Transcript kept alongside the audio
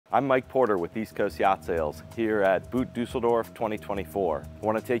I'm Mike Porter with East Coast Yacht Sales here at Boot Düsseldorf 2024. I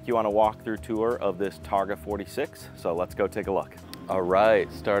want to take you on a walkthrough tour of this Targa 46, so let's go take a look. All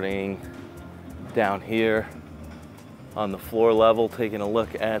right, starting down here on the floor level, taking a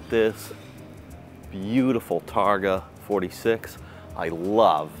look at this beautiful Targa 46. I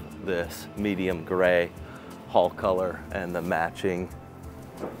love this medium gray hull color and the matching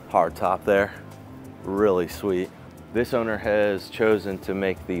hardtop there. Really sweet. This owner has chosen to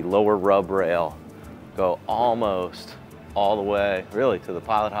make the lower rub rail go almost all the way, really, to the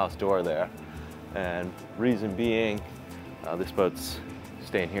pilot house door there. And reason being, this boat's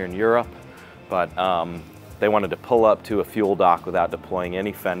staying here in Europe, but they wanted to pull up to a fuel dock without deploying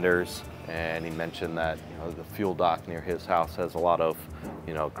any fenders. And he mentioned that the fuel dock near his house has a lot of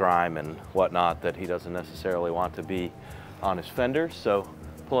grime and whatnot that he doesn't necessarily want to be on his fenders. So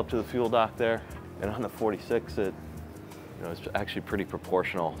pull up to the fuel dock there, and on the 46 it's actually pretty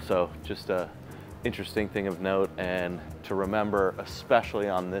proportional. So just a interesting thing of note and to remember, especially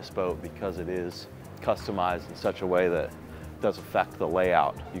on this boat, because it is customized in such a way that does affect the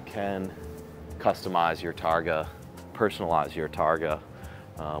layout. You can customize your Targa, personalize your Targa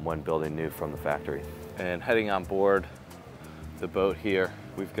when building new from the factory. And heading on board the boat here,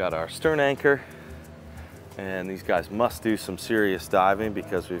 we've got our stern anchor, and these guys must do some serious diving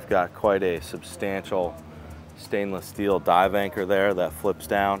because we've got quite a substantial stainless steel dive anchor there that flips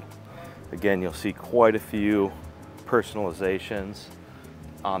down. Again, you'll see quite a few personalizations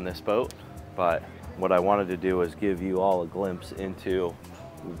on this boat, but what I wanted to do is give you all a glimpse into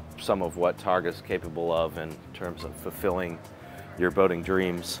some of what Targa's capable of in terms of fulfilling your boating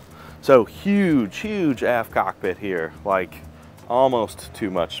dreams. So huge aft cockpit here, like almost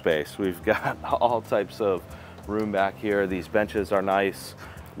too much space. We've got all types of room back here. These benches are nice.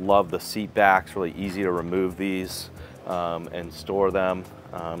 Love the seat backs, really easy to remove these and store them.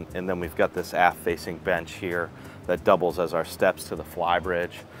 And then we've got this aft facing bench here that doubles as our steps to the fly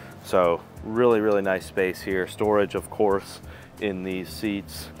bridge. So really nice space here. Storage, of course, in these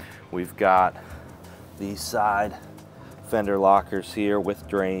seats. We've got these side fender lockers here with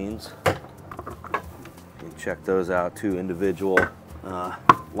drains. You check those out, 2 individual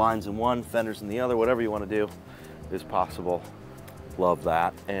lines in one, fenders in the other, whatever you want to do is possible. Love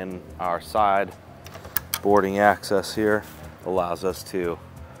that. And our side boarding access here allows us to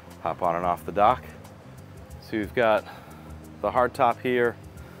hop on and off the dock. So you've got the hardtop here,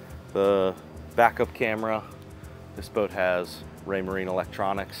 the backup camera. This boat has Raymarine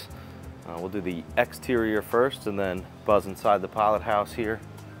electronics. We'll do the exterior first and then buzz inside the pilot house here.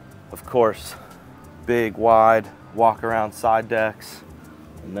 Of course, big wide walk around side decks.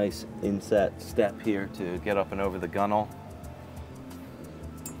 A nice inset step here to get up and over the gunnel.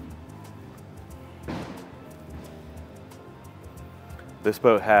 This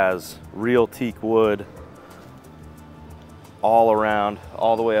boat has real teak wood all around,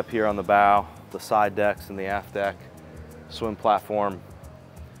 all the way up here on the bow, the side decks and the aft deck, swim platform.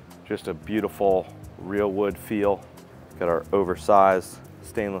 Just a beautiful real wood feel. Got our oversized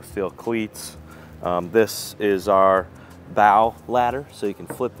stainless steel cleats. This is our bow ladder, so you can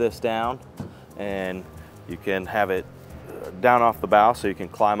flip this down and you can have it down off the bow so you can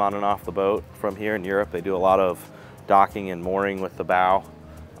climb on and off the boat from here. In Europe, they do a lot of docking and mooring with the bow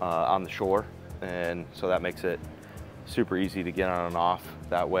on the shore, and so that makes it super easy to get on and off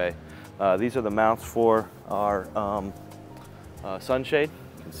that way. These are the mounts for our sunshade.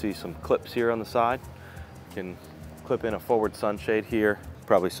 You can see some clips here on the side. You can clip in a forward sunshade here,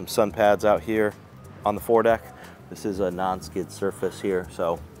 probably some sun pads out here on the foredeck. This is a non-skid surface here,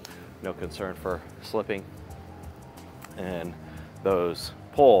 so no concern for slipping. And those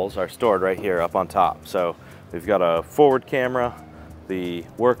poles are stored right here up on top. So we've got a forward camera, the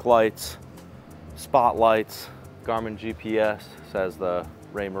work lights, spotlights, Garmin GPS, says the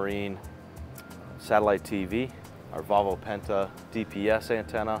Raymarine satellite TV, our Volvo Penta DPS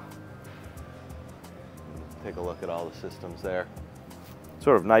antenna. Take a look at all the systems there.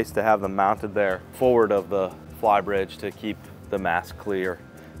 Sort of nice to have them mounted there forward of the fly bridge to keep the mast clear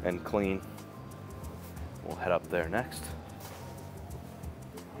and clean. We'll head up there next.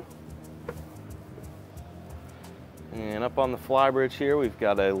 And up on the fly bridge here, we've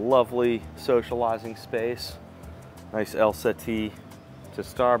got a lovely socializing space. Nice L settee to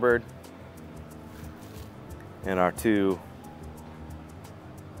starboard. And our 2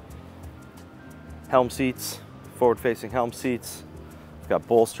 helm seats, forward-facing helm seats. We've got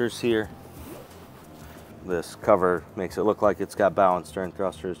bolsters here. This cover makes it look like it's got bow and stern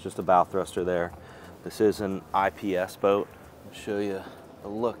thrusters, just a bow thruster there. This is an IPS boat. I'll show you a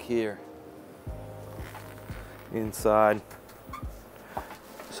look here inside.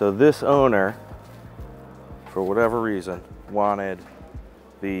 So this owner, for whatever reason, wanted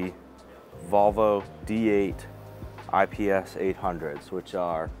the Volvo D8 IPS 800s, which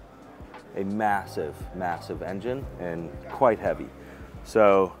are a massive, massive engine and quite heavy.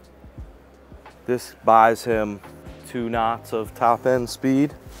 So this buys him 2 knots of top end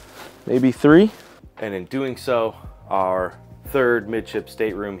speed, maybe 3. And in doing so, our third midship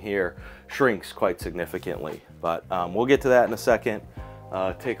stateroom here shrinks quite significantly. But we'll get to that in a second.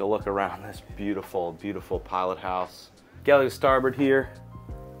 Take a look around this beautiful, beautiful pilot house. Galley to starboard here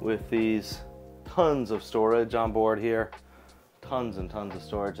with these tons of storage on board here. Tons and tons of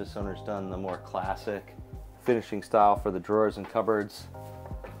storage. This owner's done the more classic finishing style for the drawers and cupboards.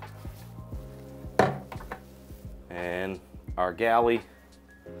 And our galley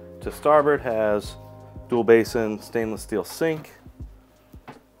to starboard has dual basin stainless steel sink,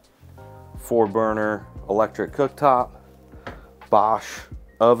 4-burner electric cooktop, Bosch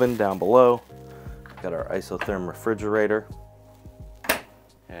oven down below. Got our isotherm refrigerator,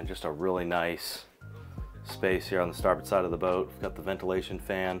 and just a really nice space here on the starboard side of the boat. We've got the ventilation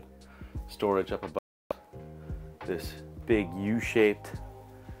fan, storage up above, this big U-shaped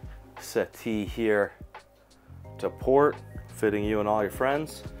settee here to port, fitting you and all your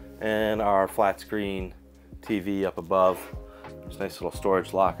friends, and our flat screen TV up above. There's nice little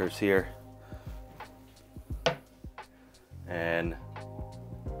storage lockers here, and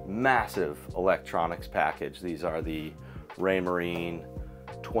massive electronics package. These are the Raymarine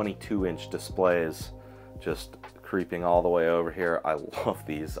 22-inch displays, just creeping all the way over here. I love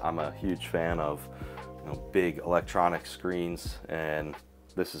these. I'm a huge fan of, you know, big electronic screens, and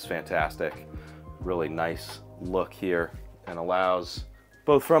this is fantastic. Really nice look here, and allows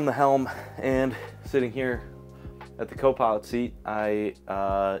both from the helm and sitting here at the co-pilot seat, I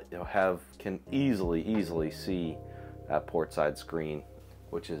can easily see that port side screen,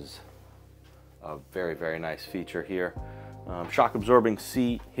 which is a very, very nice feature here. Shock absorbing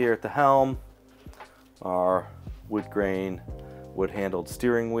seat here at the helm, our wood grain, wood handled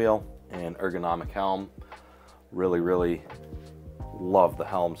steering wheel, and ergonomic helm. Really love the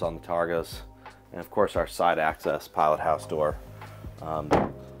helms on the Targas. And of course our side access pilot house door.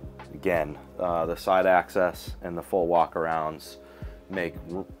 Again, the side access and the full walk-arounds make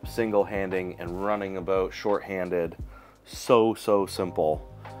single-handing and running a boat short-handed so simple.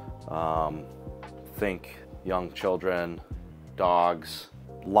 Think young children, dogs,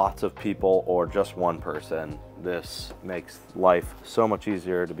 lots of people, or just one person. This makes life so much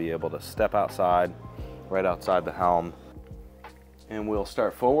easier to be able to step outside, right outside the helm. And we'll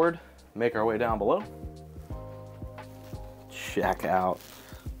start forward, make our way down below. Check out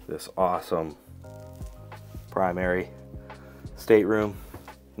this awesome primary stateroom.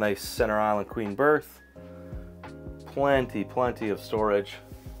 Nice center island queen berth. Plenty of storage.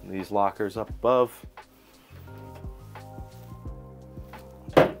 These lockers up above.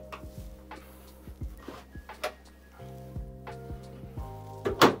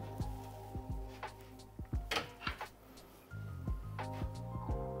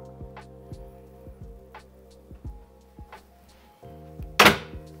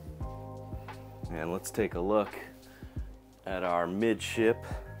 And let's take a look at our midship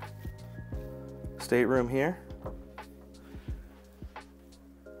stateroom here.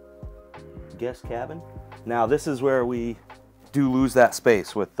 Guest cabin. Now this is where we do lose that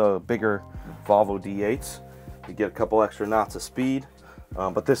space with the bigger Volvo D8s. You get a couple extra knots of speed,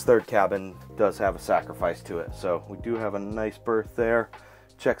 but this third cabin does have a sacrifice to it. So we do have a nice berth there.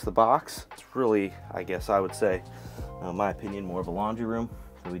 Checks the box. It's really, I guess I would say, in my opinion, more of a laundry room.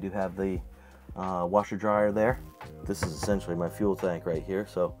 So we do have the washer dryer there. This is essentially my fuel tank right here,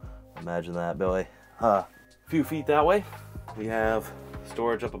 so imagine that, Billy. A few feet that way, we have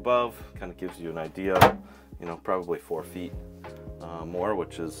storage up above. Kind of gives you an idea, you know, probably 4 feet more,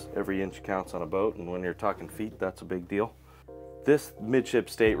 which is every inch counts on a boat, and when you're talking feet, that's a big deal. This midship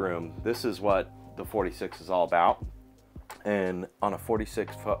stateroom, this is what the 46 is all about. And on a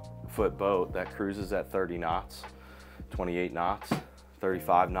 46-foot boat that cruises at 30 knots, 28 knots,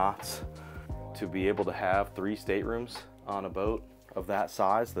 35 knots, to be able to have 3 staterooms on a boat of that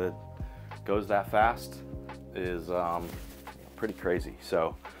size that goes that fast is pretty crazy.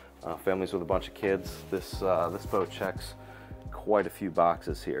 So families with a bunch of kids, this boat checks quite a few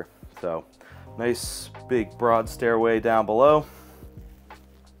boxes here. So nice big broad stairway down below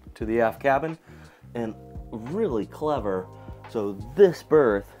to the aft cabin, and really clever. So this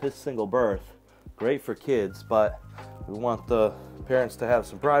berth, this single berth, great for kids, but we want the parents to have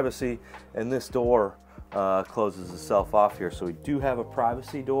some privacy, and this door closes itself off here. So we do have a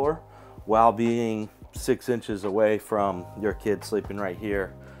privacy door while being 6 inches away from your kid sleeping right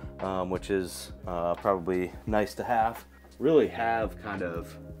here. which is probably nice to have. Really have kind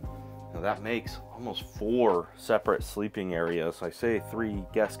of, you know, that makes almost 4 separate sleeping areas. I say 3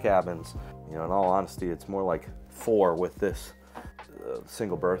 guest cabins. You know, in all honesty, it's more like 4 with this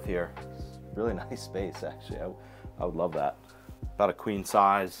single berth here. Really nice space, actually. I would love that. About a queen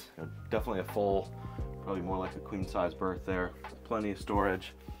size, you know, definitely a full, probably more like a queen size berth there. Plenty of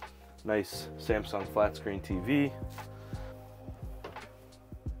storage. Nice Samsung flat screen TV.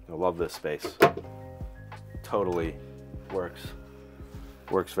 I love this space. Totally works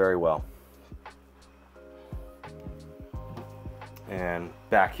very well. And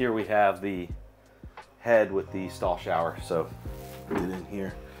back here we have the head with the stall shower. So get in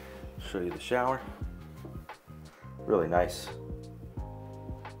here, show you the shower. Really nice.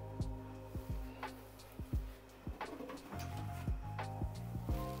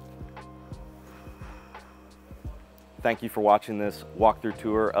 Thank you for watching this walkthrough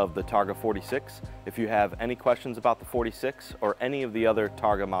tour of the Targa 46. If you have any questions about the 46 or any of the other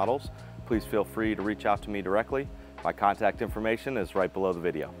Targa models, please feel free to reach out to me directly. My contact information is right below the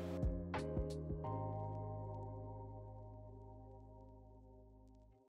video.